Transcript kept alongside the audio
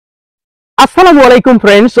Assalamualaikum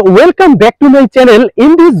friends, welcome back to my channel.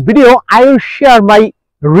 In this video I will share my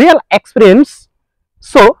real experience.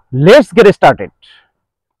 So let's get started.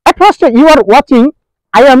 At first you are watching,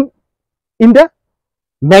 I am in the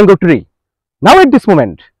mango tree. Now at this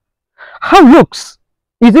moment, how looks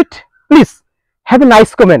is it? Please have a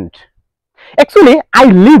nice comment. Actually I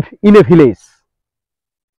live in a village.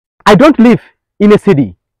 I don't live in a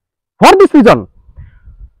city. For this reason,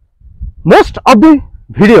 most of the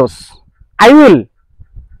videos I will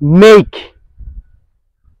make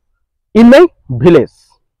in my village.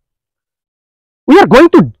 We are going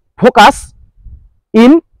to focus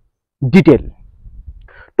in detail.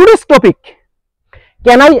 Today's topic,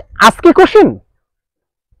 can I ask a question?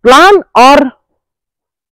 Plan or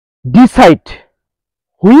decide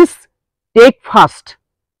who is take first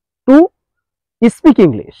to speak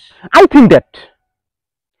English? I think that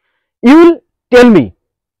you will tell me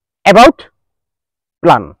about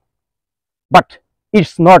plan, but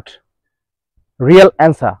it's not real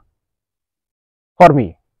answer for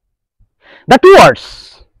me. The two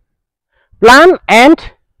words plan and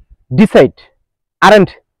decide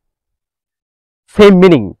aren't same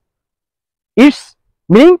meaning. It's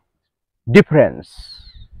meaning difference.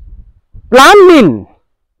 Plan mean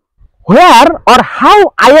where or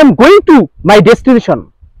how I am going to my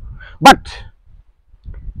destination, but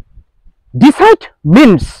decide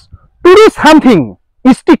means to do something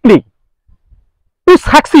strictly to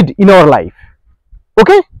succeed in our life.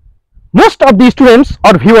 Okay, most of the students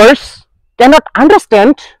or viewers cannot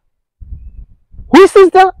understand which is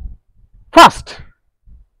the first,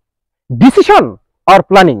 decision or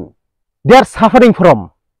planning. They are suffering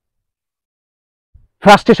from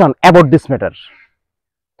frustration about this matter.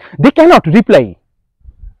 They cannot reply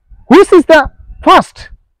which is the first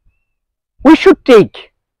we should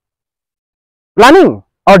take, planning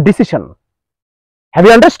or decision. Have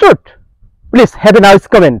you understood? Please have a nice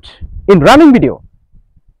comment in running video.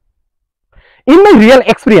 In my real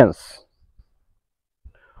experience,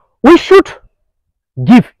 we should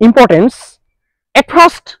give importance at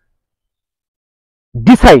first.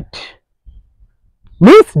 Decide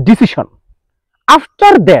means decision.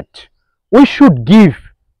 After that, we should give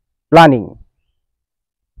planning.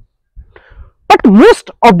 But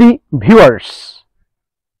most of the viewers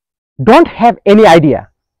don't have any idea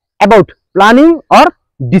about planning or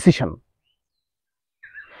decision.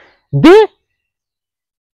 They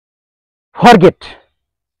forget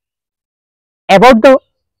about the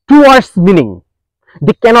two words meaning.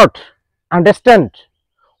 They cannot understand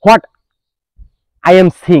what I am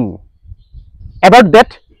saying about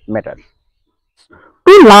that matter.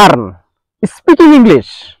 To learn speaking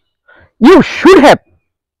English, you should have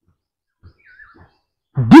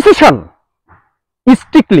decision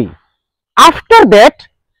strictly. After that,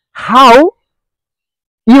 how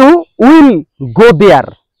you will go there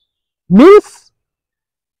means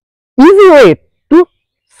easy way to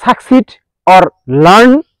succeed or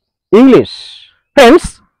learn English.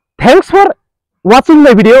 Friends, thanks for watching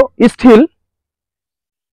my video. Still,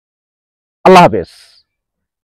 Allah Hafiz.